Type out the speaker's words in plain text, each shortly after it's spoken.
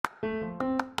Hi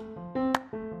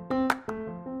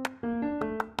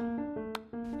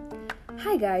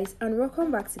guys, and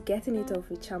welcome back to Getting It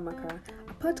Off with Chamaka,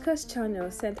 a podcast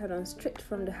channel centered on straight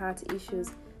from the heart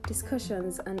issues,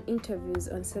 discussions and interviews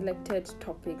on selected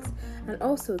topics, and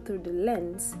also through the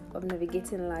lens of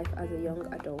navigating life as a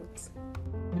young adult.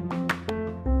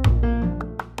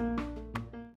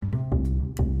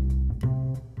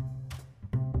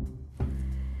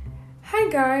 Hi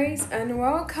guys, and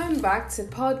welcome back to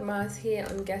PODMAS here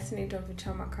on Getting It Off with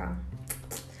Chamaka.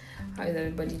 How is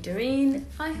everybody doing?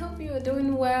 I hope you are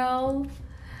doing well.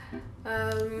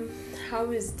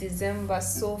 How is December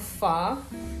so far?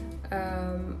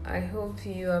 I hope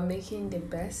you are making the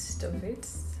best of it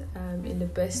in the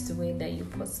best way that you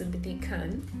possibly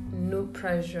can. No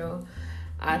pressure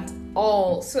at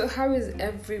all. So how is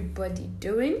everybody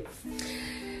doing?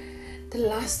 The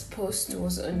last post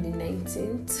was on the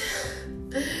 19th.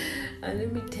 And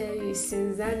let me tell you,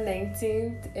 since that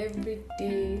 19th, every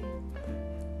day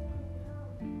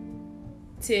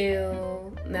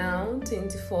till now,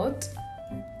 24th,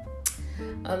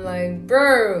 I'm like,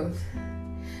 bro,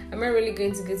 am I really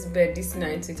going to go to bed this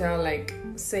night without like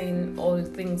saying all the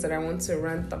things that I want to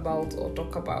rant about or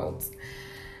talk about?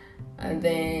 And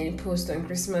then post on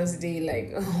Christmas Day,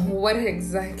 like, what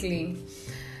exactly?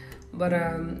 But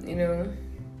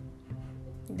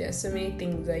there are so many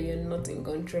things that you're not in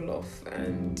control of,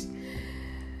 and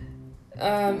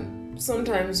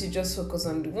sometimes you just focus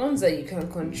on the ones that you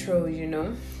can control,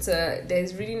 So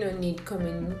there's really no need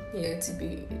coming here to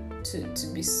be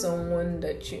someone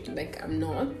that you like. I'm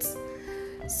not.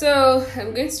 So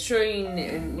I'm going to throw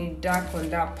in the dark on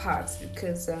that part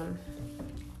because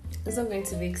it's not going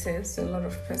to make sense to a lot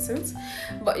of persons.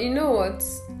 But you know what?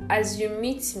 As you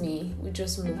meet me, we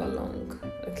just move along.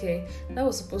 Okay, that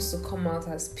was supposed to come out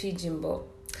as pigeon, but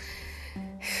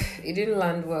it didn't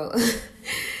land well.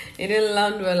 It didn't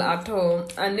land well at all.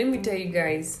 And let me tell you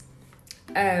guys,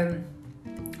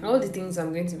 all the things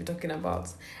I'm going to be talking about,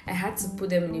 I had to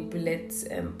put them in a bullet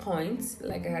points.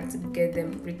 Like I had to get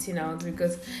them written out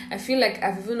because I feel like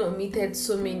I've even omitted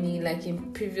so many, like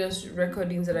in previous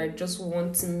recordings, that I just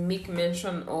want to make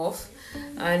mention of,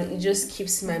 and it just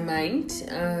keeps my mind.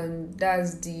 And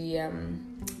that's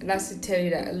to tell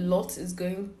you that a lot is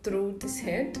going through this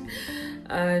head,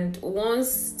 and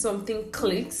once something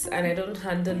clicks and I don't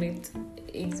handle it,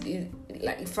 it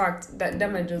like, in fact,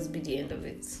 that might just be the end of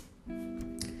it.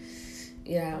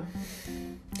 Yeah.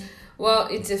 Well,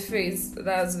 it's a phase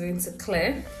that's going to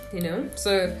clear,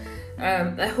 So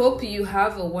I hope you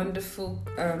have a wonderful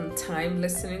time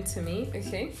listening to me.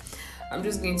 Okay. I'm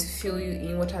just going to fill you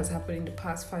in what has happened in the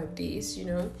past 5 days,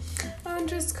 and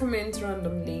just comment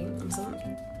randomly on some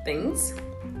things.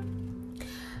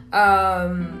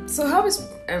 So how is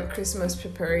Christmas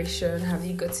preparation? Have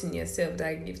you gotten yourself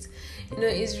that gift?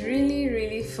 It's really,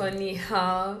 really funny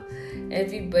how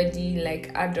everybody,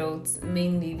 like adults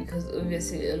mainly, because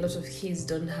obviously a lot of kids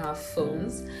don't have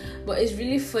phones, but it's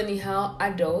really funny how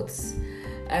adults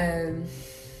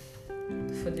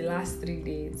for the last 3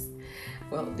 days,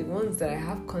 well, the ones that I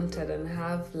have contacted and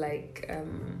have like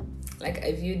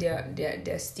I view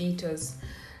their status,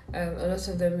 a lot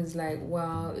of them is like,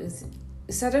 wow, it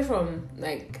started from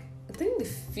like I think the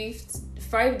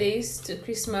 5 days to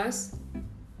Christmas,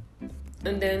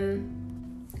 and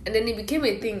then it became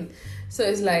a thing. So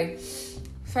it's like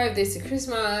 5 days to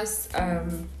Christmas.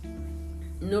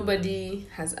 Nobody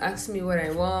has asked me what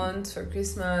I want for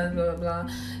Christmas, blah, blah,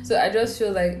 blah. So I just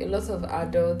feel like a lot of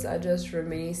adults are just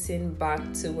reminiscing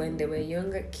back to when they were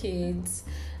younger kids,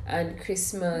 and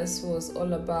Christmas was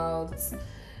all about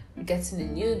getting a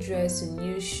new dress, a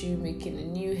new shoe, making a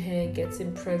new hair,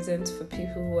 getting presents for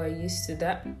people who are used to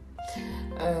that,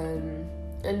 and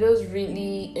just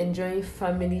really enjoying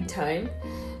family time.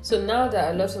 So now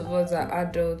that a lot of us are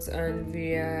adults and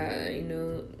we are,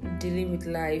 dealing with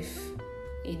life,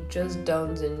 it just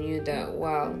dawns on you that,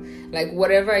 wow, like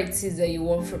whatever it is that you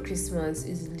want for Christmas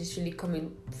is literally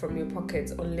coming from your pocket,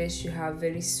 unless you have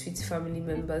very sweet family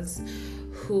members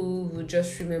who will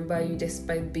just remember you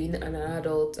despite being an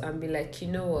adult and be like, you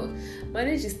know what,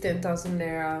 manage this 10,000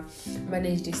 naira,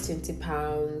 manage this 20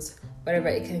 pounds, whatever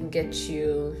it can get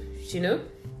you,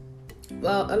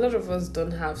 Well, a lot of us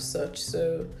don't have such,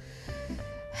 so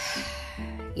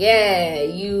yeah,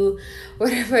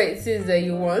 whatever it is that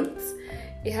you want,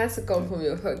 it has to come from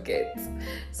your pocket.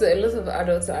 So a lot of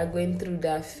adults are going through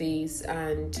that phase,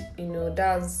 and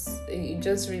it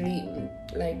just really,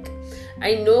 like,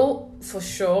 I know for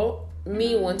sure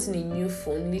me wanting a new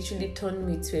phone literally turned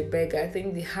me to a beggar. I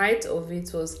think the height of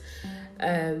it was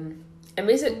I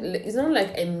messaged, it's not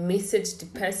like I messaged the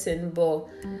person, but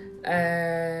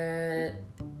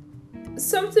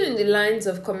something in the lines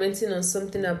of commenting on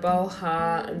something about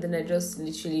her, and then I just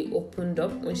literally opened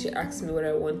up when she asked me what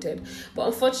I wanted. But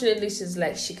unfortunately, she's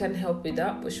like, she can't help with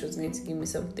that, but she was going to give me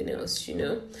something else,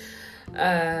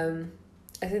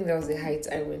 I think that was the height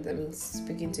I went. I mean,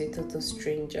 speaking to a total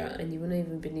stranger, and you will not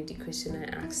even believe the question I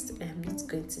asked. I'm not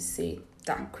going to say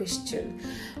that question,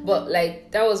 but like,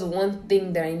 that was one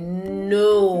thing that I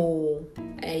know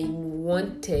I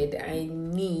wanted, I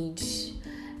am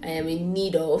in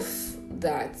need of,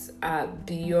 that are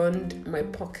beyond my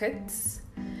pockets,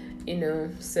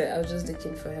 so I was just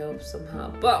looking for help somehow.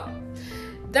 But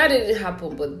that didn't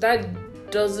happen, but that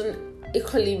doesn't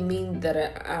equally mean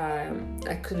that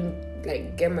I couldn't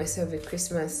like get myself a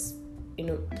Christmas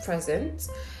present.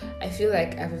 I feel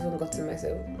like I've even gotten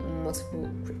myself multiple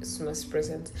Christmas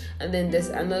presents, and then there's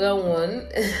another one.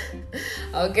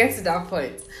 I'll get to that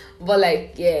point, but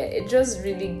like, yeah, it just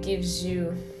really gives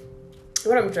you,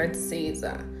 what I'm trying to say is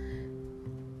that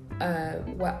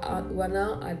we're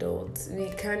now adults. We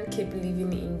can't keep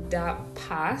living in that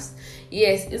past.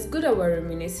 Yes, it's good that we're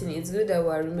reminiscing. It's good that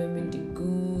we're remembering the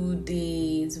good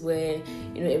days where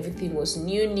everything was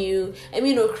new. I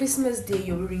mean, on Christmas Day,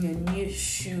 you're wearing your new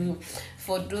shoe.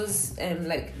 For those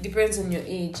like, depends on your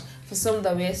age. For some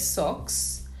that wear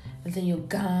socks, and then your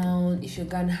gown. If your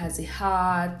gown has a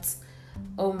heart,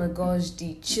 oh my gosh,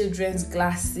 the children's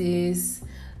glasses,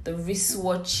 the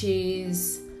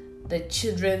wristwatches, the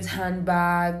children's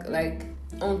handbag. Like,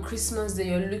 on Christmas Day,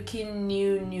 you're looking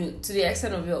new to the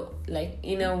extent of your like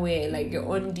innerwear, like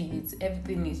your undies,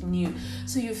 everything is new,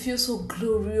 so you feel so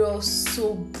glorious,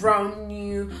 so brand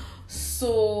new.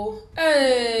 So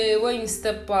hey, when you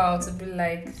step out, to be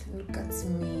like, look at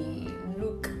me.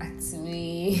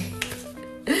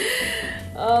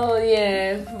 Oh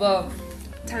yeah, but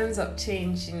times have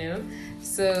changed,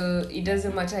 So it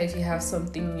doesn't matter if you have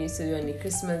something new to do on the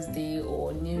Christmas Day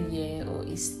or New Year or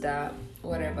Easter,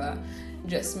 whatever.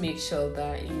 Just make sure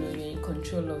that you're in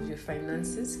control of your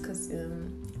finances, because a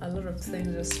lot of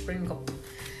things just spring up.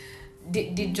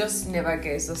 They just never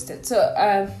get exhausted. So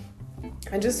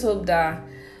I just hope that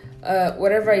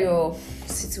whatever your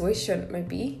situation might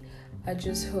be, I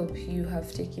just hope you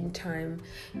have taken time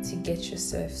to get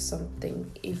yourself something,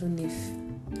 even if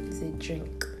it's a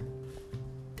drink.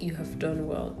 You have done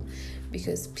well,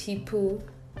 because people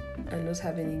are not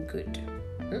having it good.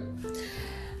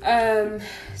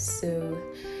 So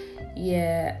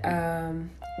yeah,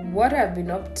 what I've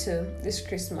been up to this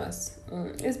Christmas,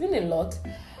 it's been a lot,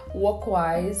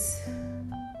 work-wise.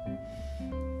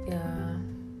 Yeah,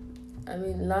 I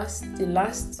mean, the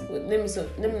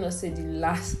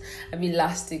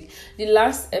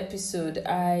last episode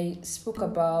I spoke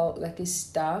about like a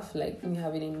staff, like me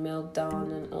having a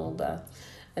meltdown and all that.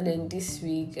 And then this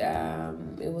week,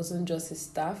 it wasn't just his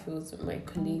staff, it was my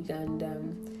colleague, and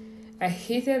I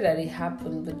hated that it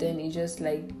happened, but then it just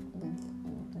like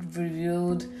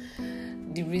revealed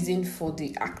the reason for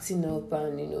the acting up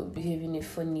and behaving in a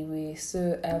funny way.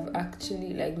 So I've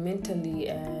actually, like, mentally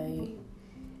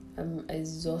I'm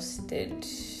exhausted,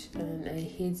 and I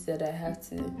hate that I have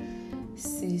to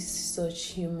see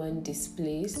such human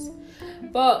displays.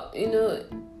 But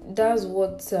that's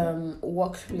what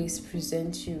workplace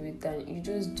presents you with, and you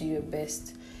just do your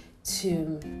best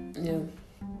to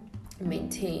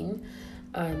maintain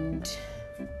and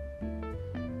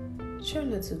try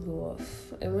not to go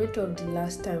off. I went off the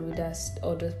last time with that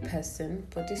other person,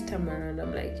 but this time around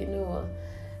I'm like, you know what,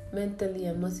 mentally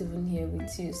I'm not even here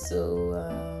with you, so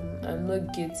I'm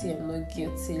not guilty,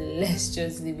 let's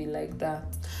just leave it like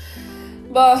that.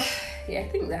 But yeah, I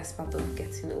think that's part of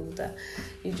getting older.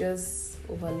 You just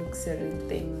overlook certain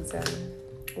things and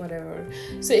whatever.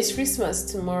 So it's Christmas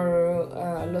tomorrow,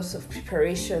 lots of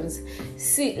preparations.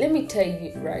 See, let me tell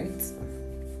you, right,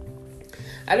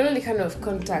 I don't know the kind of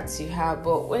contacts you have,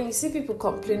 but when you see people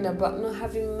complain about not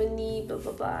having money, blah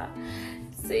blah blah,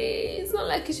 say it's not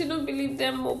like you shouldn't believe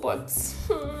them, but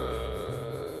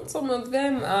some of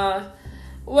them are,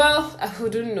 well, I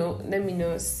wouldn't know. Let me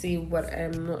know, see what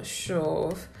I'm not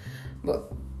sure of.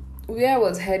 But where I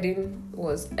was heading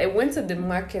was, I went to the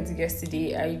market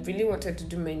yesterday. I really wanted to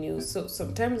do my nails. So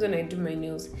sometimes when I do my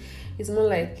nails, it's more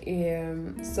like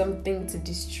something to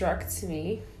distract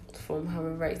me from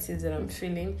however it is that I'm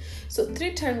feeling. So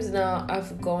 3 times now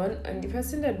I've gone, and the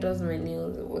person that does my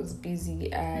nails was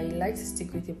busy. I like to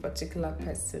stick with a particular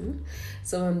person,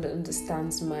 someone that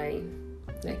understands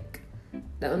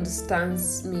that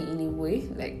understands me in a way.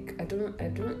 Like, I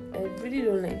really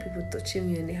don't like people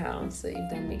touching me in the house, so if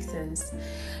that makes sense.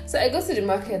 So I got to the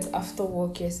market after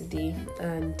work yesterday,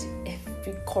 and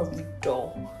every corridor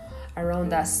around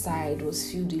that side was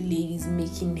filled with ladies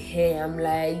making hair. I'm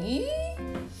like,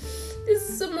 this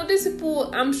some of these people,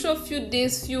 I'm sure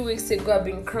few weeks ago, I've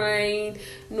been crying,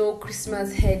 no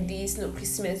Christmas hair this, no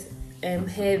Christmas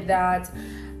hair that.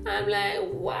 I'm like,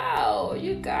 wow,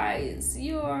 you guys,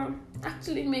 you're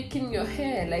actually making your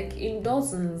hair like in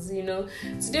dozens,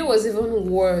 Today was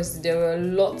even worse. There were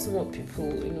lots more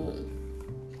people,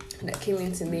 that came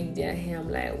in to make their hair. I'm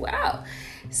like, wow.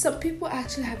 Some people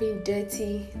actually having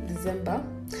dirty December.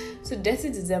 So dirty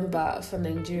December for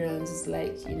Nigerians is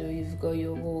like, you've got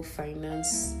your whole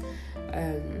finance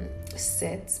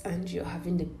set and you're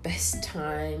having the best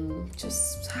time,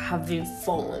 just having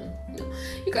fun.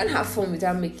 You can't have fun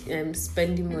without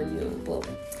spending money, but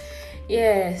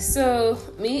yeah. So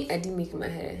me, I didn't make my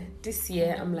hair this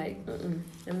year. I'm like, I'm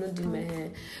not doing my hair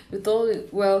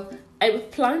I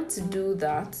planned to do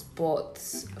that, but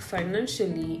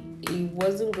financially it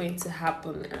wasn't going to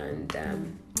happen. And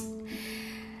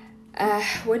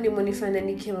when the money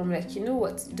finally came, I'm like, you know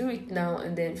what, do it now,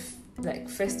 and then like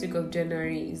first week of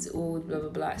January is old, blah blah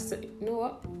blah. So you know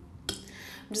what, I'm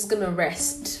just gonna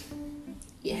rest.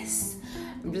 Yes,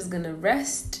 I'm just gonna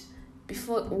rest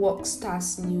before work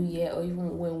starts new year, or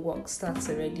even when work starts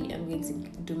already. I'm going to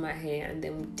do my hair and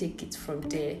then we'll take it from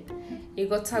there. You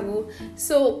got taboo.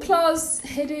 So plus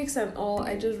headaches and all,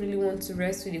 I just really want to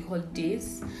rest with the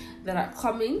holidays that are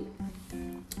coming.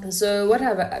 So what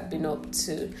have I been up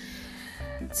to?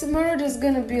 Tomorrow there's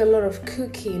going to be a lot of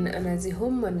cooking, and as a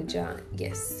home manager,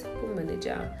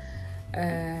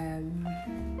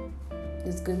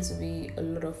 there's going to be a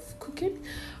lot of cooking,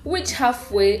 which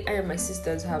halfway I and my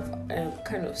sisters have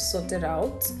kind of sorted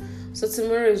out. So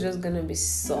tomorrow is just going to be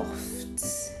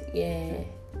soft. Yeah,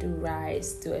 do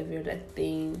rice, do every other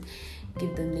thing,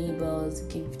 give the neighbors,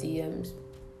 give the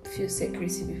few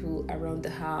security people around the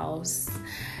house,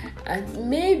 and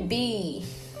maybe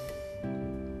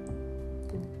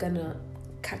gonna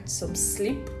catch some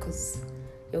sleep because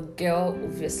your girl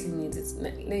obviously needs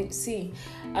it. See,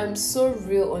 I'm so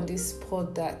real on this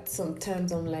pod that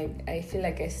sometimes I'm like, I feel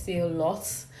like I say a lot.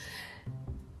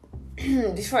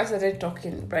 Before I started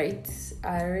talking, right,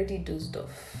 I already dozed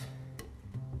off.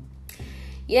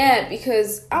 Yeah,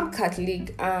 because I'm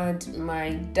Catholic and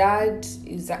my dad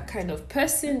is that kind of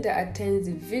person that attends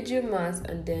the vigil mass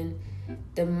and then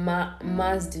the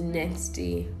mass the next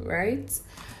day, right?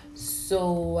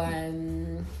 So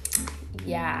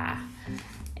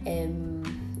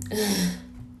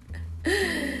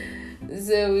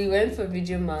so we went for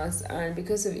vigil mass, and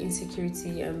because of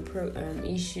insecurity and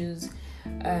issues,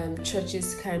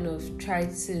 churches kind of try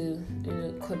to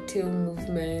curtail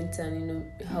movement and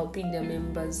helping their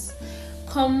members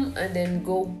come and then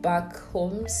go back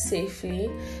home safely.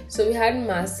 So we had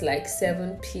mass like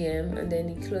 7 p.m. and then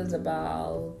it closed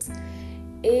about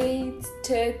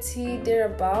 8:30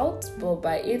 thereabouts, but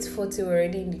by 8:40 we're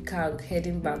already in the car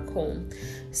heading back home.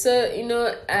 So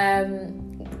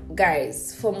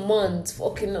guys, for months,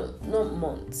 not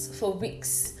months, for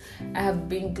weeks, I have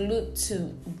been glued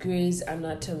to Grey's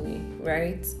Anatomy,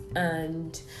 right?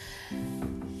 And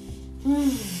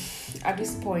at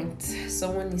this point,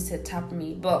 someone needs to tap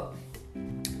me. But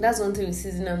that's one thing with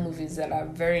seasonal movies that are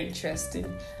very interesting.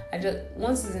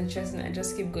 Once it's interesting, I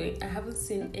just keep going. I haven't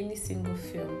seen any single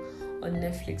film on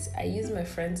Netflix. I use my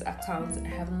friend's account. I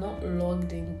have not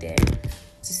logged in there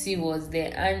to see what's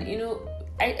there. And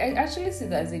I actually see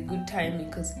that as a good time,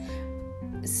 because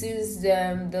since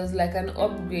there's like an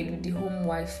upgrade with the home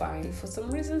Wi-Fi, for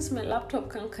some reasons my laptop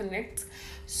can't connect.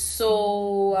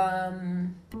 So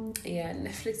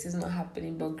Netflix is not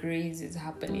happening, but Grey's is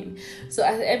happening. So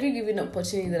at every given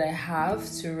opportunity that I have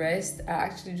to rest, I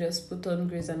actually just put on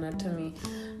Grey's Anatomy.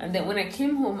 And then when I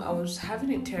came home, I was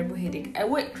having a terrible headache. I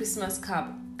wore a Christmas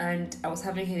cap and I was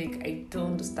having a headache. I don't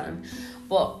understand,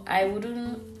 but I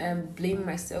wouldn't blame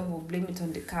myself or blame it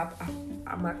on the cap.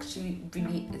 I'm actually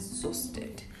really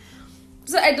exhausted.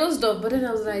 So I dozed off, but then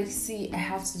I was like, see, I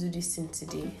have to do this thing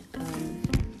today.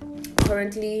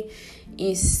 Currently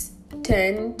it's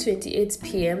 10:28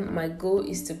 p.m. My goal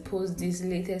is to post this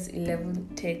latest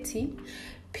 11:30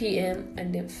 p.m.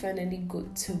 and then finally go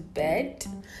to bed.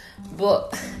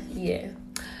 But yeah,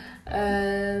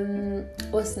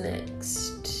 what's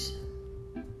next?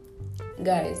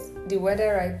 Guys, the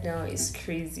weather right now is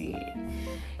crazy.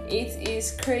 It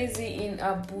is crazy in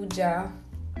Abuja.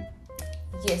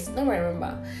 Yes, now I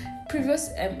remember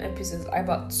previous episodes,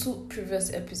 about 2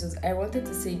 previous episodes, I wanted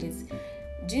to say this.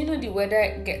 Do you know the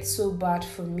weather gets so bad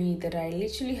for me that I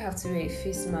literally have to wear a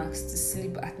face mask to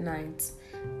sleep at night?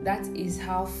 That is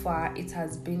how far it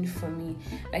has been for me.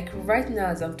 Like right now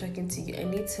as I'm talking to you, I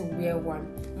need to wear one.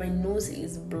 My nose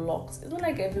is blocked. It's not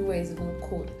like everywhere is even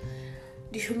cold.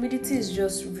 The humidity is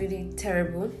just really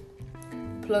terrible.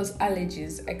 plus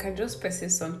allergies. I can just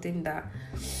persist something that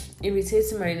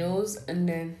irritates my nose, and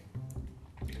then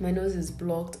my nose is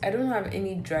blocked. I don't have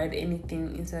any dried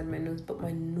anything inside my nose, but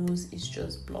my nose is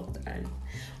just blocked, and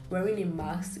wearing a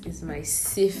mask is my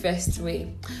safest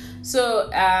way. So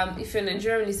if you're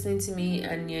Nigerian listening to me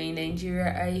and you're in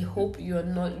Nigeria, I hope you're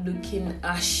not looking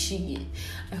ashy.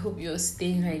 I hope you're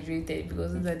staying hydrated,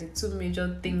 because those are the two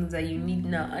major things that you need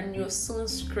now. And your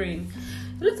sunscreen.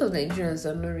 A lot of Nigerians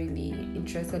are not really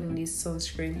interested in this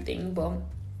sunscreen thing, but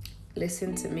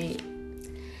listen to me.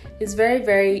 It's very,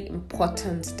 very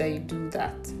important that you do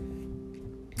that.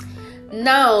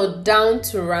 Now, down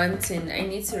to ranting. I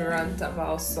need to rant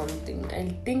about something. I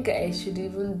think I should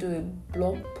even do a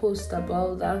blog post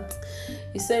about that.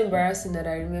 It's so embarrassing that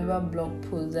I remember blog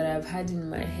posts that I've had in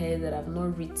my head that I've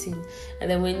not written.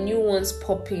 And then when new ones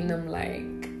pop in, I'm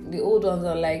like, the old ones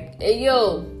are like, hey,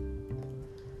 yo,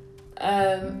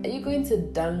 are you going to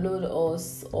download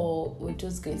us, or we're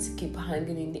just going to keep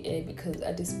hanging in the air? Because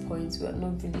at this point, we are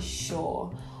not really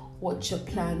sure what your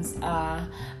plans are.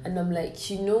 And I'm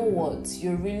like, you know what,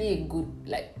 you're really a good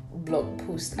blog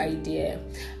post idea.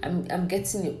 I'm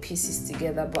getting your pieces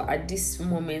together, but at this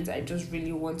moment I just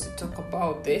really want to talk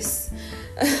about this.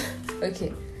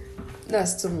 Okay,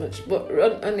 that's too much, but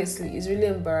honestly it's really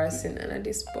embarrassing, and at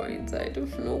this point I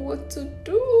don't know what to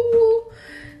do.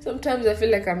 Sometimes I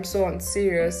feel like I'm so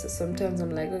unserious. Sometimes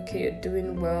I'm like, okay, you're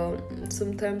doing well.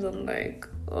 Sometimes I'm like,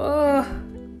 oh,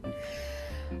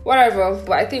 whatever.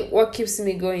 But I think what keeps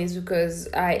me going is because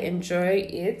I enjoy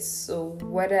it. So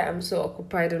whether I'm so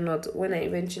occupied or not, when I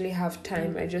eventually have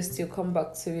time, I just still come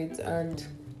back to it and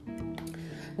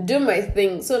do my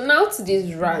thing. So now to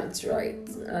this rant, right?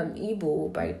 I'm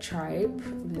Igbo by tribe.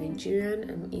 I'm Nigerian.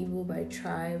 I'm Igbo by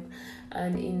tribe.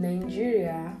 And in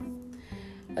Nigeria,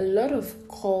 a lot of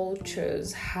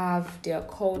cultures have their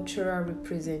cultural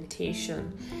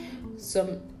representation.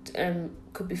 Some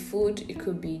could be food, it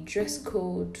could be dress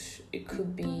code, it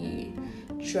could be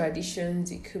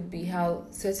traditions, it could be how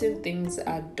certain things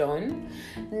are done.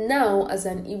 Now, as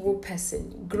an Igbo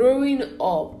person, growing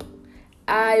up,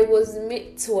 I was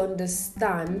made to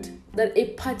understand that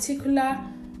a particular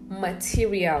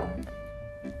material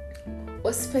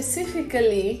was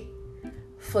specifically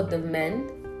for the men,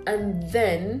 and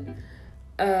then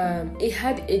it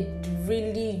had a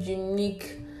really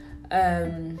unique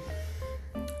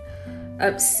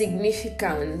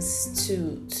significance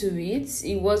to it.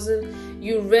 It wasn't,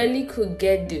 you rarely could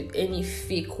get any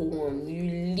fake one.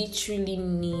 You literally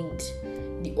need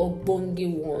the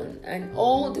ogbonge one. And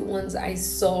all the ones I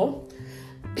saw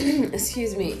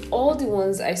all the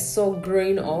ones I saw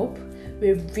growing up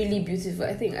were really beautiful.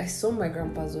 I think I saw my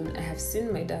grandpa's own. I have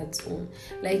seen my dad's own.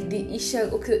 Like the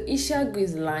Ishagu. Okay, Ishagu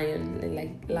is lion,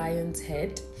 like lion's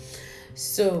head.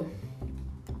 So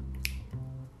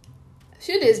a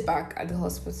few days back at the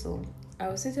hospital, I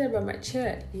was sitting by my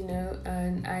chair,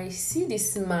 and I see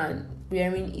this man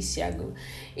wearing Ishagu.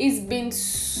 It's been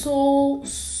so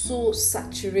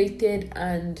saturated,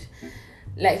 and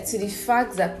like to the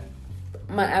fact that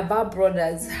my Abba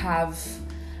brothers have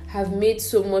made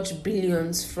so much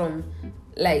billions from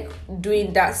like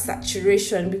doing that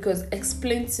saturation. Because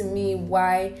explain to me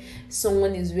why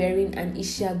someone is wearing an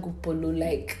Ishagu polo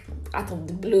like out of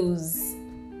the blues,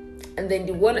 and then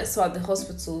the one I saw at the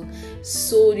hospital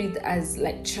sold it as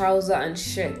like trouser and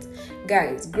shirt.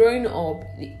 Guys, growing up,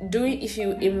 if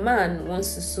a man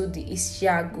wants to sew the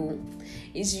Ishagu,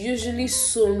 it's usually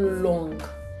sewn long.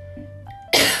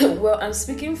 Well, I'm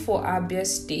speaking for Abia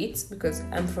State because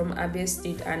I'm from Abia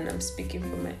State and I'm speaking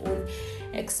from my own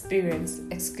experience.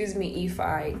 Excuse me if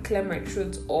I clear my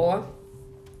throat or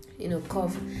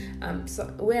cough. So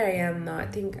where I am now, I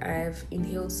think I've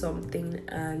inhaled something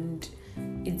and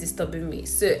it's disturbing me.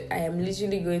 So I am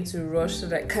literally going to rush so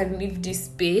that I can leave this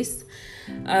space.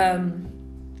 The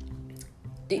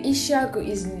Ishagu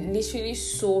is literally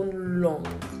so long.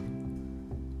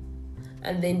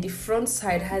 And then the front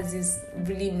side has this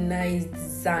really nice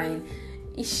design.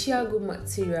 Ishagu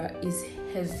material is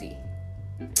heavy.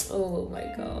 Oh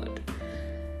my god.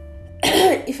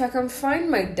 If I can find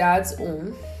my dad's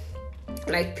own,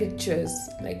 like pictures,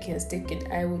 like he has taken,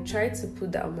 I will try to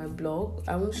put that on my blog.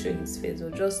 I won't show his face, or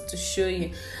just to show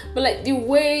you. But like the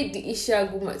way the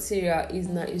Ishagu material is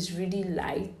now is really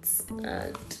light.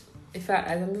 And in fact,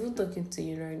 as I'm even talking to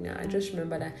you right now, I just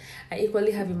remember that I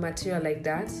equally have a material like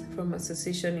that from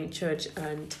association in church,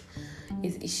 and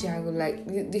it's Ishagu. Like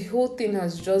the whole thing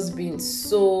has just been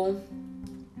so.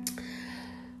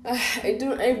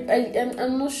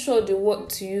 I'm not sure the word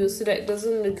to use so that it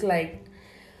doesn't look like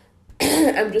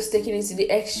I'm just taking it to the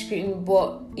extreme,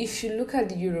 but if you look at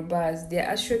the Yorubas, their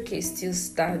ashoke still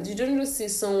stands. You don't just see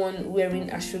someone wearing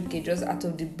ashoke just out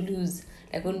of the blues,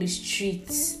 like on the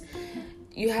streets.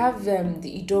 You have the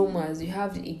Idomas, you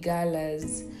have the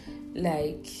Igalas,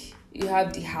 like you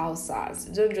have the Hausas.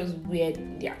 You don't just wear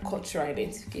their cultural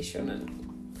identification. And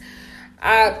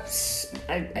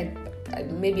I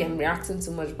maybe I'm reacting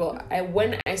too much, but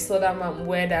when I saw that man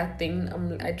wear that thing,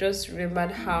 I just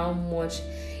remembered how much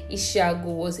Ishago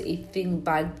was a thing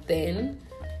back then.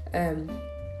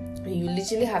 You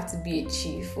literally have to be a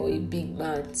chief or a big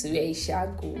man to wear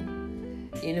Ishago.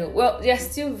 Well, they're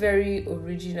still very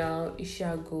original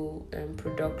Ishago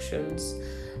productions,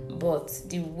 but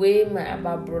the way my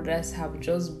Abba brothers have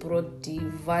just brought the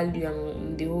value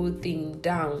and the whole thing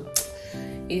down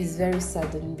is very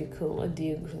saddening. Because what do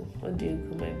you go,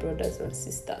 my brothers and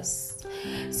sisters?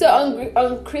 So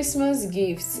on Christmas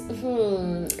gifts,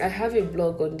 I have a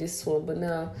blog on this one, but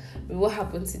now what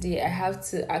happened today, I have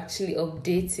to actually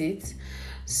update it.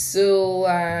 So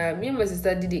me and my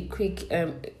sister did a quick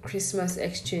Christmas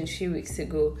exchange a few weeks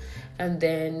ago, and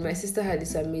then my sister had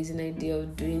this amazing idea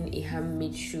of doing a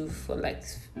handmade shoe for like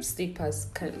slippers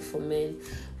kind of for men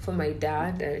for my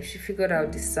dad, and she figured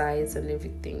out the size and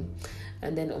everything.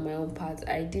 And then on my own part,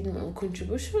 I did my own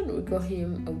contribution. We got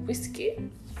him a whiskey.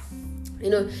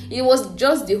 It was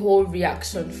just the whole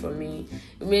reaction for me.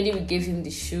 Immediately we gave him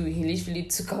the shoe, he literally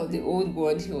took out the old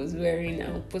one he was wearing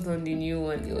and put on the new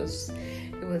one. It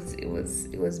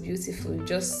was beautiful.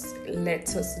 Just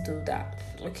let us do that.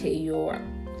 Okay, your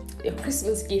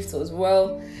Christmas gift was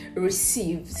well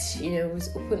received, with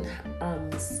open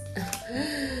arms.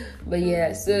 But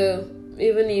yeah, so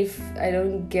even if I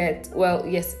don't get, well,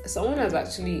 yes, someone has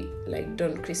actually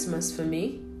done Christmas for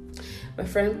me. My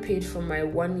friend paid for my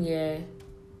 1 year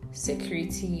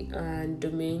security and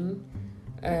domain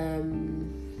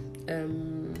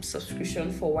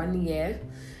subscription for 1 year.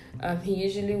 He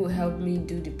usually will help me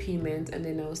do the payment, and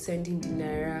then I'll send him the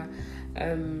Naira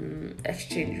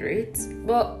exchange rate.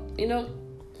 But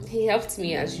he helped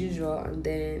me as usual, and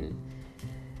then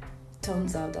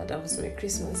turns out that was my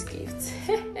Christmas gift.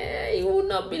 You will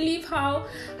not believe how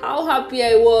happy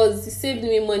I was. He saved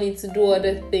me money to do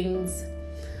other things.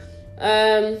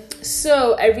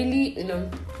 So I really,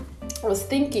 I was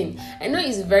thinking, I know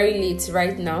it's very late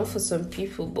right now for some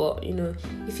people, but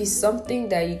if it's something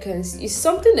that you can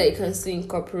still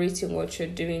incorporate in what you're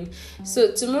doing.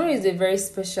 So tomorrow is a very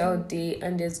special day,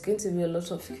 and there's going to be a lot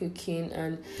of cooking.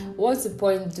 And what's the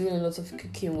point doing a lot of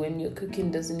cooking when your cooking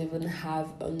doesn't even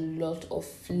have a lot of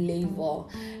flavor,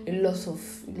 a lot of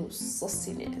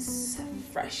sauciness,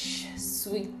 fresh,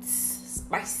 sweet,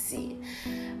 spicy?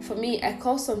 For me, I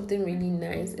call something really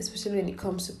nice, especially when it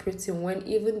comes to protein, when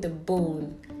even the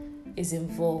bone is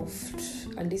involved.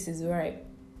 And this is where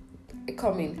I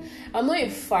come in. I'm not a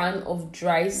fan of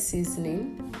dry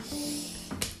seasoning.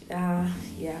 I'm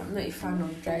not a fan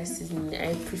of dry seasoning.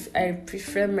 I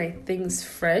prefer my things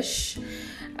fresh.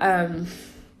 I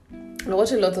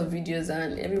watch a lot of videos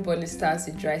and everybody starts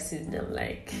with dry seasoning. I'm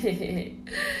like,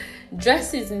 dry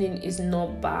seasoning is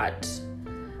not bad,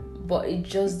 but it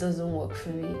just doesn't work for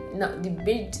me. Now, the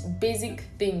basic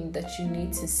thing that you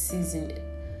need to season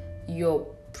your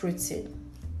protein.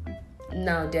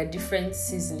 Now, there are different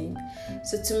seasoning.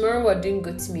 So tomorrow we're doing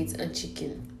goat meat and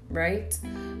chicken, right?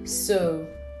 So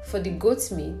for the goat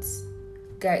meat,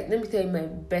 guys, let me tell you my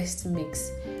best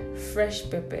mix: fresh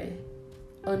pepper,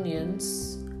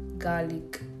 onions,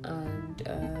 garlic, and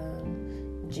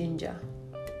ginger.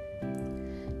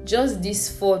 Just these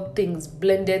 4 things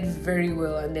blended very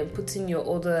well, and then put in your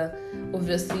other,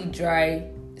 obviously dry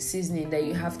seasoning that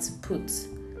you have to put.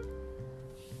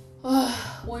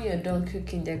 When you're done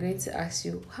cooking, they're going to ask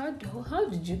you, how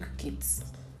did you cook it?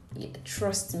 Yeah,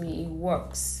 trust me, it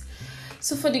works.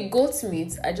 So for the goat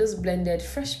meat, I just blended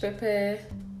fresh pepper,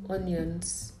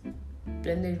 onions,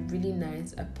 blended really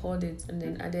nice. I poured it and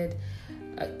then added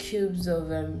cubes of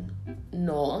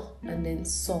knorr and then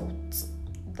salt.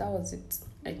 That was it.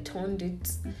 I turned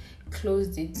it,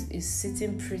 closed it. It's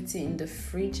sitting pretty in the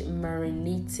fridge,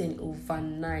 marinating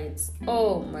overnight.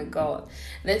 Oh my god.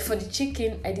 Then for the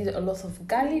chicken, I did a lot of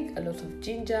garlic, a lot of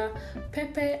ginger,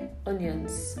 pepper,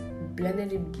 onions,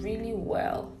 blended it really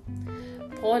well,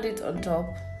 poured it on top.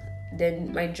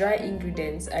 Then my dry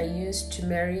ingredients, I used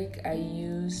turmeric. I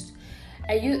used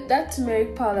that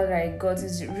turmeric powder that I got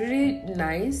is really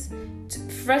nice.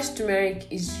 Fresh turmeric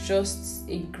is just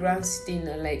a grand stain.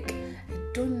 Like,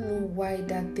 I don't know why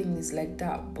that thing is like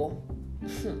that, but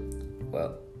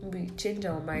well, we change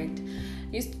our mind.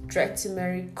 Used dry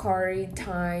turmeric, curry,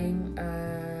 thyme,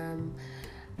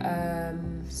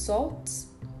 salt,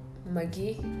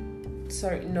 Maggi,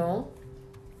 sorry, no,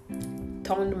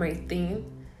 turned my thing,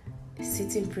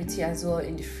 sitting pretty as well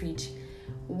in the fridge.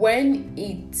 When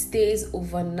it stays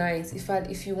overnight, in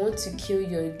fact, if you want to kill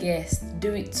your guest,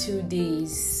 do it 2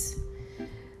 days.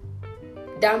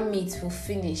 That meat will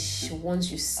finish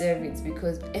once you serve it,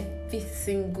 because every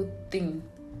single thing,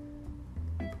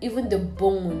 even the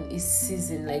bone, is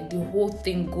seasoned. Like the whole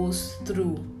thing goes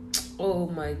through. Oh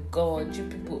my God, you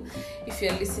people, if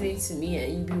you're listening to me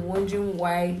and you've been wondering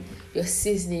why your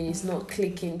seasoning is not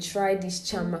clicking, try this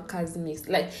Chamaka's mix.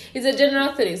 Like, it's a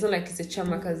general thing, it's not like it's a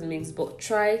Chamaka's mix, but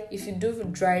try, if you do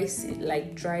dry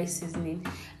seasoning,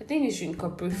 I think you should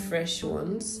incorporate fresh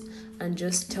ones, and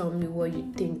just tell me what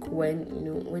you think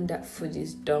when that food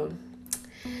is done.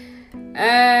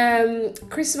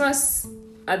 Christmas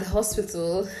at the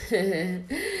hospital.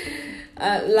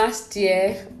 Last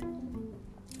year,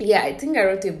 yeah, I think I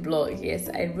wrote a blog. Yes,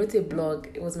 I wrote a blog.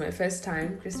 It was my first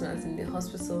time Christmas in the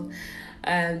hospital.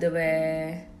 There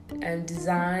were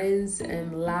designs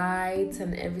and lights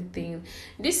and everything.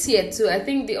 This year too, I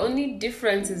think the only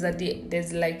difference is that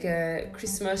there's like a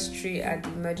Christmas tree at the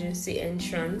emergency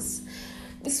entrance.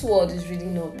 This world is really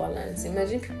not balanced.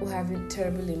 Imagine people having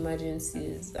terrible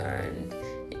emergencies, and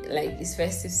like it's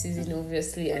festive season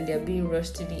obviously, and they're being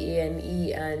rushed to the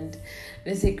A&E, and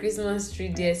there's a Christmas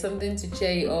tree there, something to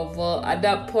cheer you up. Well, at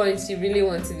that point you really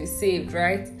want to be saved,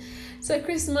 right? So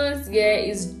Christmas, yeah,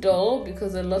 is dull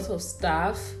because a lot of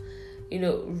staff,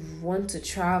 want to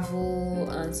travel,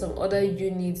 and some other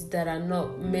units that are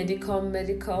not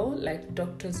medical, like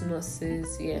doctors,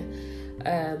 nurses,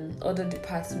 other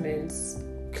departments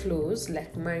close,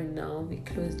 like mine now. We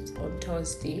closed on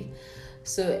Thursday,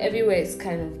 so everywhere is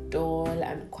kind of dull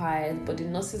and quiet, but the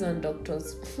nurses and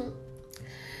doctors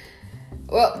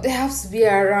well, they have to be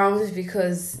around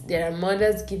because there are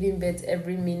mothers giving birth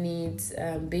every minute,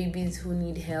 babies who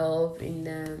need help in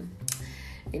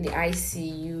the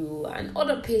ICU, and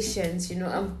other patients,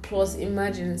 and plus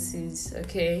emergencies.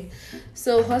 Okay,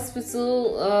 so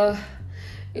hospital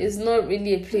is not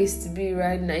really a place to be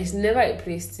right now. It's never a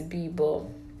place to be, but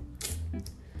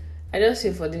I just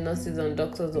feel for the nurses and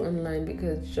doctors online,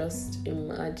 because just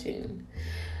imagine.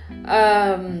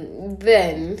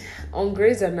 Then on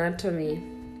Grey's Anatomy,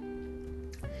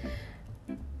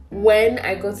 when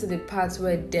I got to the part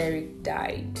where Derek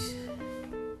died,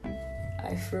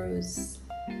 I froze.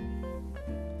 I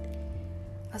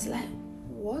was like,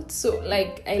 what? So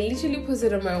like, I literally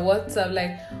posted on my WhatsApp,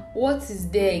 like, what is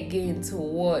there again to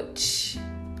watch?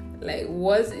 Like,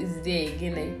 what is there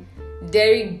again? Like,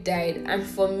 Derek died, and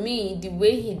for me, the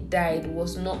way he died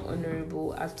was not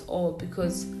honorable at all,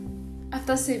 because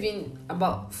after saving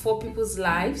about 4 people's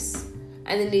lives,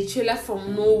 and then the trailer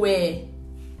from nowhere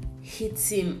hit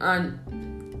him, and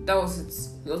that was it.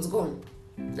 He was gone.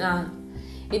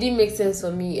 It didn't make sense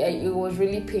for me. It was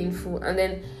really painful. And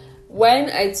then when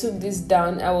I took this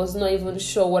down, I was not even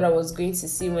sure what I was going to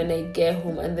see when I get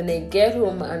home. And then I get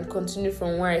home and continue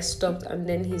from where I stopped. And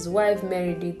then his wife,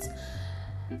 Meredith,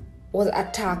 was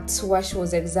attacked while she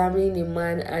was examining the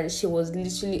man, and she was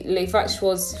literally, like, in fact, she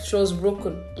was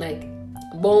broken, like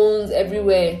bones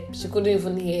everywhere. She couldn't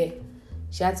even hear.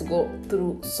 She had to go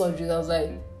through surgery. I was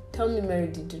like, tell me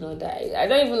Meredith did not die. I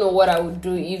don't even know what I would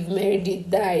do if Meredith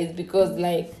dies, because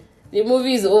like the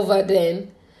movie is over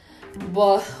then.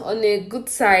 But on a good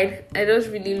side, I just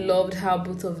really loved how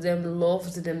both of them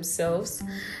loved themselves.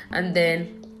 And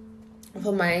then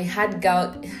for my hard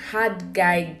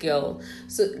guy girl.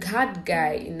 So hard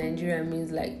guy in Nigeria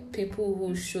means like people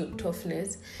who show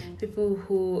toughness, people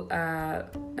who are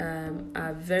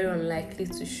very unlikely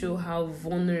to show how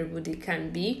vulnerable they can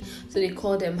be. So they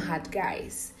call them hard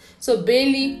guys. So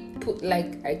Bailey put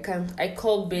like I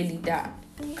call Bailey that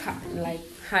like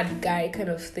hard guy kind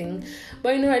of thing.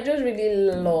 But I just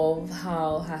really love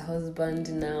how her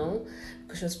husband now,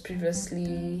 because she was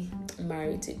previously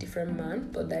married to a different man,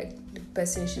 but like the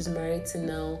person she's married to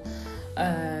now,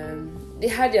 they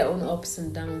had their own ups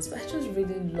and downs, but I just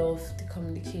really love the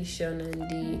communication and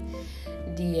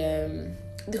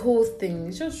the whole thing.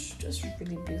 It's just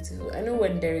really beautiful. I know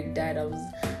when Derek died, I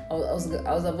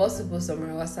was about to post on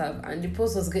my WhatsApp, and the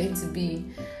post was going to be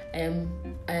I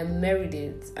am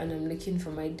Meredith and I'm looking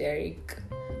for my Derek,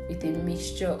 with a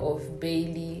mixture of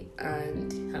Bailey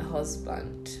and her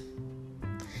husband.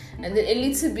 And then a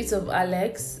little bit of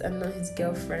Alex, and not his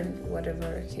girlfriend,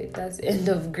 whatever. Okay, that's the end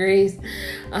of Grey's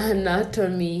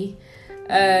Anatomy.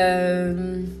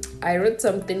 I wrote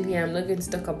something here. I'm not going to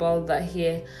talk about that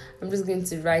here. I'm just going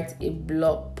to write a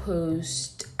blog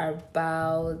post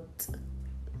about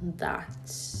that.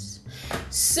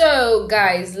 So,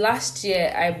 guys, last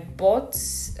year I bought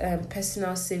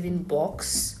personal saving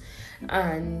box.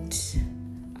 and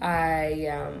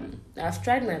I've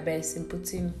tried my best in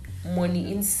putting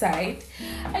money inside.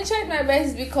 I tried my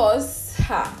best because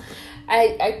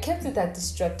I kept it at the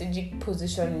strategic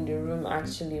position in the room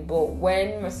actually, but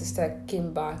when my sister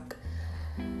came back,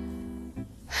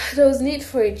 there was need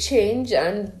for a change,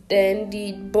 and then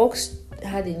the box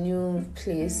had a new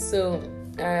place, so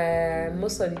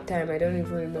most of the time I don't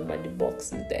even remember the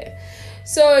box is there.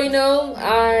 So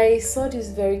I saw this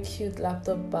very cute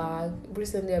laptop bag.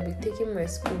 Recently I've been taking my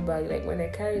school bag, like when I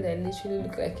carry it I literally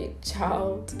look like a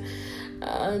child,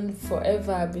 and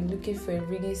forever I've been looking for a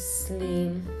really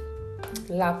slim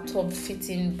laptop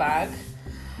fitting bag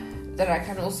that I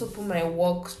can also put my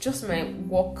work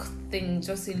thing,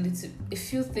 just a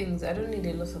few things. I don't need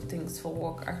a lot of things for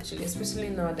work actually, especially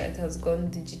now that it has gone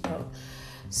digital.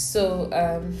 So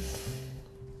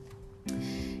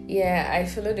I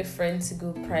followed a friend to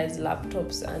go price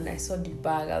laptops, and I saw the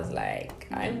bag. I was like,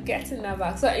 I'm getting that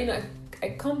bag. So I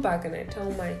come back and I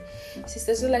tell my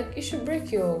sisters, so like, you should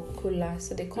break your cola.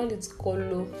 So they call it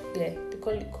colo. Yeah, they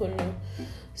call it colo.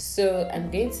 So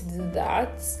I'm going to do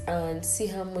that and see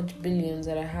how much billions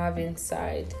that I have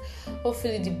inside.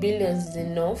 Hopefully the billions is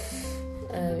enough.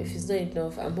 If it's not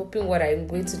enough, I'm hoping what I'm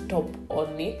going to top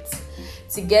on it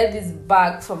to get this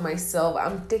bag for myself.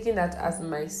 I'm taking that as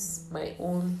my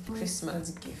own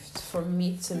Christmas gift from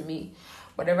me to me,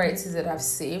 whatever it is that I've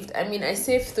saved. I mean, I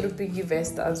saved through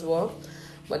Piggyvest as well,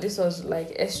 but this was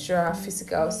like extra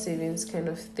physical savings kind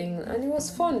of thing, and it was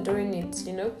fun doing it.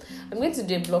 I'm going to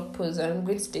do a blog post and I'm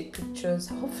going to take pictures,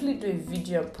 hopefully do a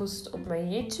video and post on my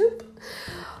YouTube.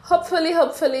 Hopefully,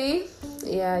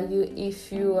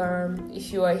 if you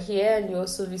are here and you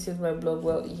also visit my blog,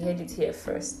 well, you heard it here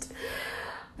first.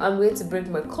 I'm going to break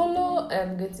my color.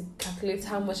 I'm going to calculate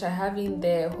how much I have in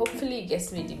there. Hopefully it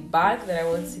gets me the bag that I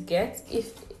want to get.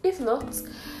 If not,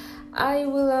 I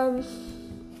will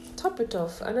top it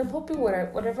off, and I'm hoping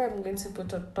whatever I'm going to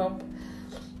put on top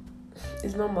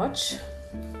is not much.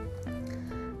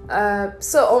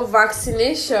 So on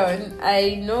vaccination,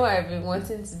 I know I've been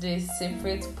wanting to do a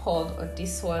separate pod on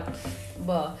this one,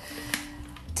 but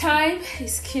time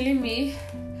is killing me.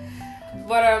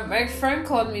 But my friend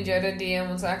called me the other day and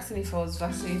was asking if I was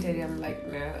vaccinated. I'm like,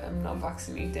 no, I'm not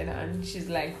vaccinated. And she's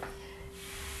like,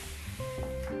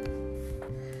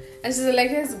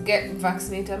 let's get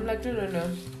vaccinated. I'm like, no.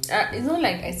 It's not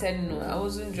like I said no. I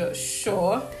wasn't just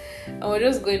sure. I was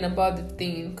just going about the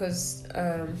thing because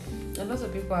a lot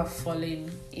of people are falling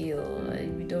ill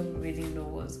and we don't really know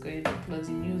what's going on, plus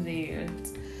a new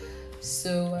variant.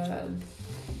 So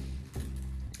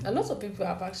a lot of people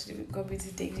have actually been coming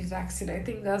to take the vaccine. I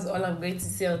think that's all I'm going to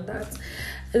say on that.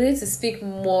 I'm going to speak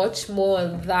much more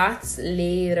on that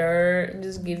later. I'm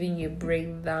just giving you a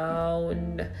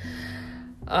breakdown.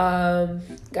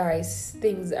 Guys,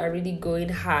 things are really going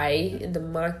high in the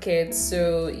market,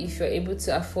 so if you're able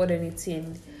to afford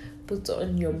anything, put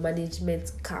on your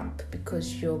management cap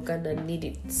because you're gonna need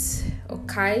it.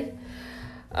 Okay.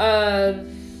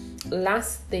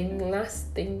 Last thing,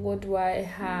 what do I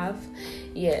have?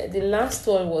 The last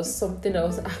one was something I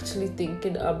was actually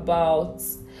thinking about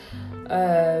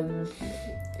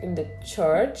in the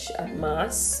church at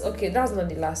mass. Okay, that's not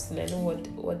the last thing. I know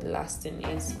what the last thing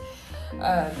is.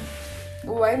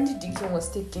 When the deacon was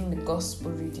taking the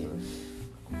gospel reading,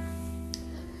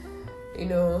 he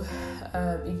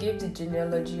gave the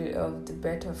genealogy of the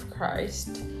birth of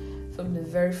Christ from the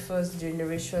very first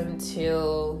generation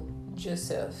till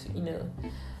Joseph.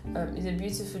 It's a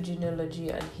beautiful genealogy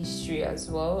and history as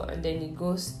well, and then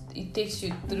it takes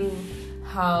you through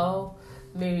how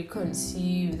Mary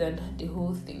conceived and the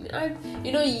whole thing. And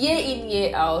year in,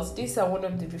 year out, these are one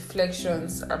of the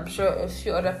reflections I'm sure a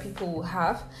few other people will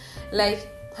have. Like,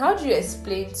 how do you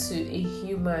explain to a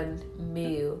human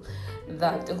male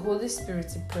that the Holy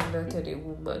Spirit impregnated a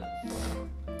woman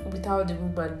without the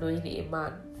woman knowing a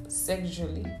man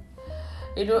sexually?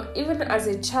 Even as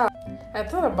a child, I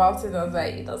thought about it. I was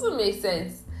like, it doesn't make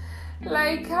sense.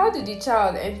 Like, how did the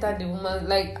child enter the woman?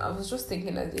 Like, I was just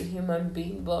thinking as a human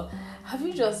being, but have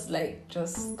you just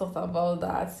thought about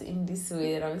that in this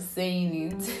way that I'm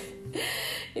saying it?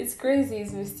 It's crazy,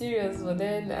 it's mysterious, but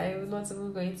then I'm not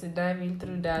even going to dive in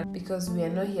through that because we are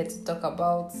not here to talk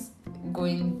about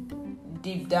going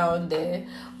deep down there.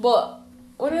 But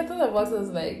when I thought about it, I was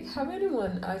like, have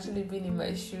anyone actually been in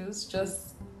my shoes? Just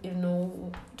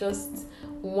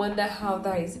wonder how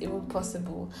that is even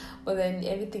possible. But then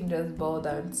everything just boiled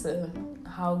down to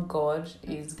how God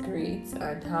is great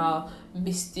and how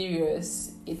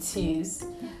mysterious it is,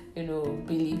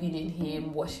 believing in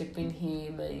Him, worshiping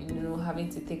Him, and having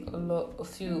to take a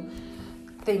few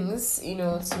things,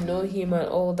 to know Him and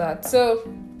all that. So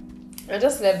I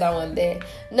just left that one there.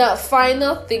 Now,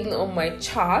 final thing on my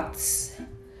chart,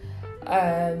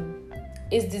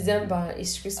 it's December,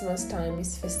 it's Christmas time,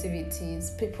 it's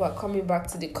festivities, people are coming back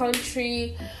to the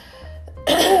country.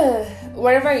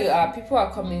 Wherever you are, people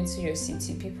are coming to your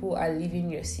city, people are leaving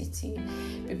your city,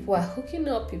 people are hooking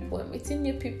up, people are meeting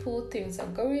new people, things are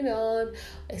going on,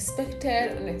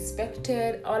 expected,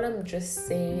 unexpected. All I'm just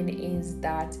saying is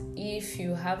that if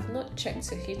you have not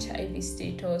checked your HIV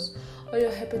status or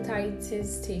your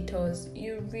hepatitis status,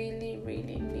 you really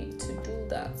need to do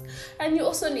that. And you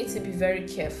also need to be very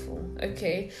careful,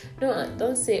 okay?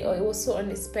 Don't say, oh, it was so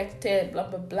unexpected, blah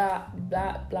blah blah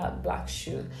blah blah black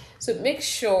shoe. So make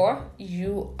sure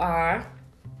you are,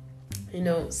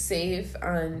 safe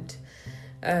and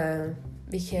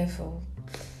be careful.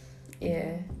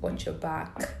 Yeah, watch your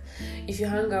back. If you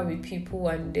hang out with people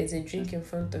and there's a drink in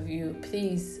front of you,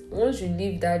 please, once you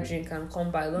leave that drink and come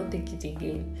back, don't take it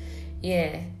again.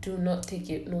 Yeah, do not take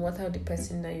it, no matter the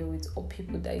person that you're with or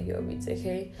people that you're with,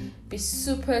 okay? Be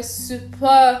super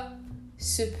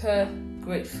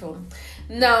grateful.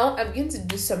 Now, I'm going to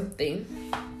do something.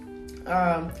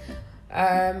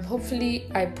 Hopefully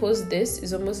I post this.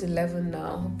 It's almost 11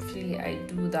 now. Hopefully I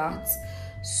do that.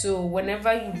 So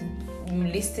whenever you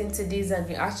listen to this and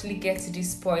you actually get to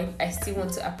this point, I still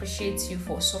want to appreciate you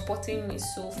for supporting me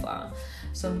so far.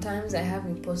 Sometimes I have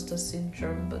imposter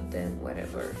syndrome, but then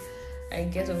whatever, I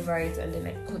get over it and then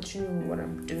I continue with what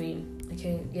I'm doing.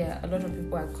 Okay, yeah, a lot of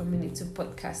people are coming into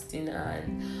podcasting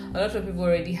and a lot of people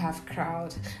already have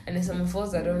crowd, and then some of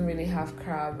us that don't really have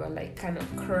crowd are like kind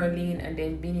of crawling, and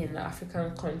then being in an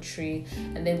African country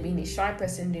and then being a shy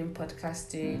person doing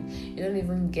podcasting, you don't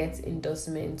even get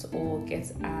endorsements or get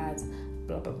ads,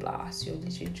 blah blah blah. So you're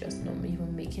literally just not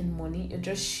even making money, you're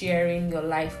just sharing your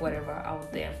life, whatever,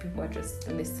 out there, and people are just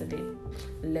listening,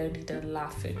 learning and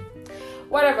laughing,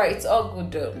 whatever. It's all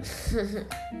good though.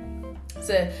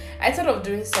 So I thought of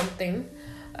doing something.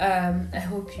 I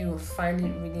hope you find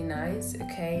it really nice.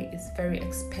 Okay, it's very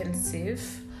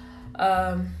expensive.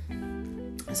 So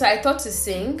I thought to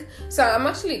sing. So I'm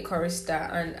actually a chorister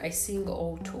and I sing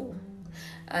alto.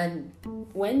 And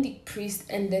when the priest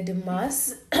ended the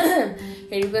mass,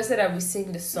 he requested that we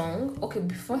sing the song. Okay,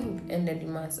 before he ended the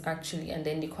mass actually, and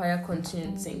then the choir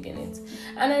continued singing it.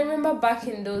 And I remember back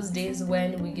in those days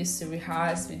when we used to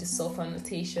rehearse with the self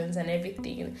annotations and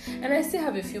everything. And I still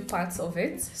have a few parts of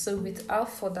it. So without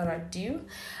further ado,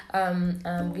 I'm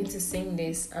going to sing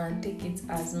this and take it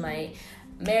as my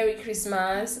Merry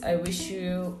Christmas. I wish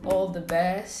you all the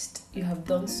best. You have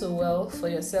done so well for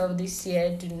yourself this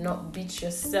year. Do not beat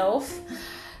yourself.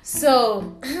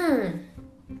 So,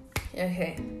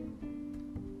 okay.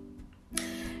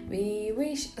 We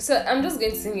wish. So, I'm just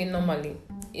going to sing it normally.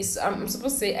 I'm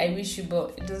supposed to say I wish you,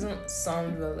 but it doesn't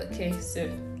sound well, okay? So,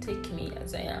 take me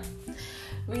as I am.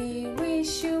 We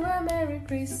wish you a Merry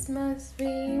Christmas.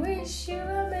 We wish you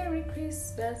a Merry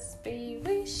Christmas. We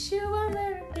wish you a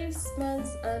Merry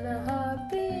Christmas and a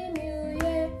Happy New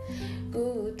Year.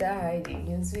 Good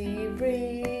tidings we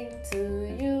bring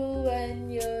to you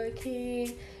and your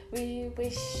King. We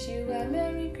wish you a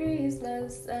Merry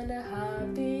Christmas and a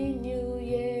Happy New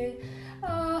Year.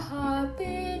 A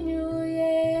Happy New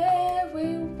Year.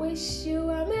 We wish you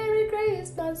a Merry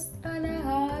Christmas and a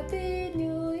Happy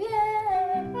New Year.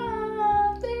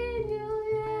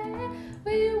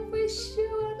 We wish you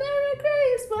a Merry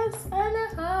Christmas and a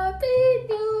Happy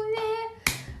New Year.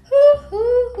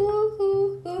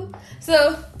 So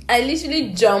I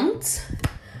literally jumped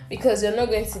because you're not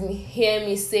going to hear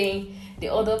me saying the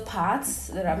other parts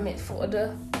that are meant for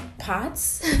other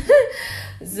parts.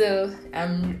 So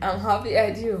I'm happy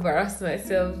I didn't embarrass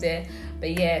myself there.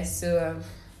 But yeah, so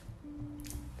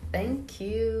thank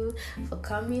you for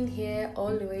coming here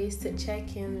always to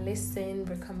check in, listen,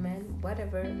 recommend,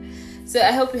 whatever. So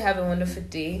I hope you have a wonderful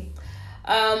day.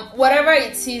 Whatever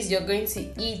it is you're going to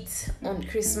eat on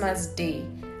Christmas Day,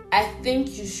 I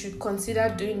think you should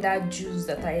consider doing that juice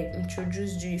that I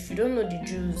introduced you. If you don't know the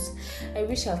juice, I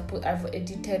wish I've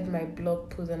edited my blog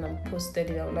post and I've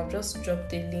posted it. I would have just dropped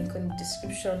the link on the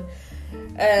description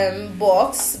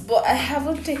box, but I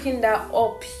haven't taken that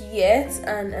up yet,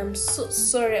 and I'm so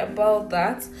sorry about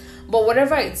that. But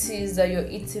whatever it is that you're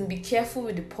eating, be careful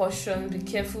with the portion, be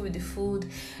careful with the food,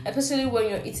 especially when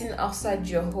you're eating outside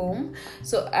your home.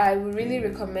 So I would really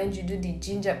recommend you do the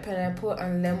ginger, pineapple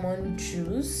and lemon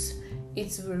juice.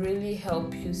 It will really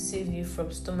help you, save you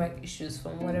from stomach issues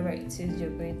from whatever it is you're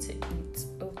going to eat,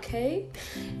 okay?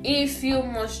 If you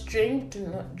must drink, do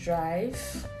not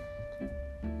drive.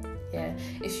 Yeah,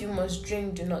 If you must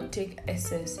drink, do not take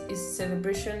excess. It's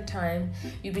celebration time.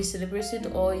 You'll be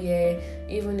celebrating all year,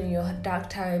 even in your dark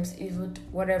times, even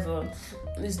whatever.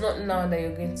 It's not now that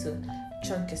you're going to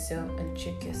chunk yourself and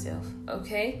trick yourself,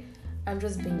 okay? I'm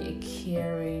just being a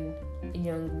caring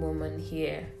young woman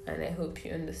here, and I hope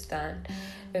you understand.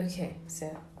 Okay,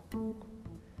 so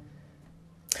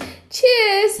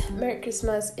cheers! Merry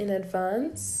Christmas in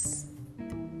advance.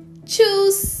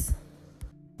 Choose!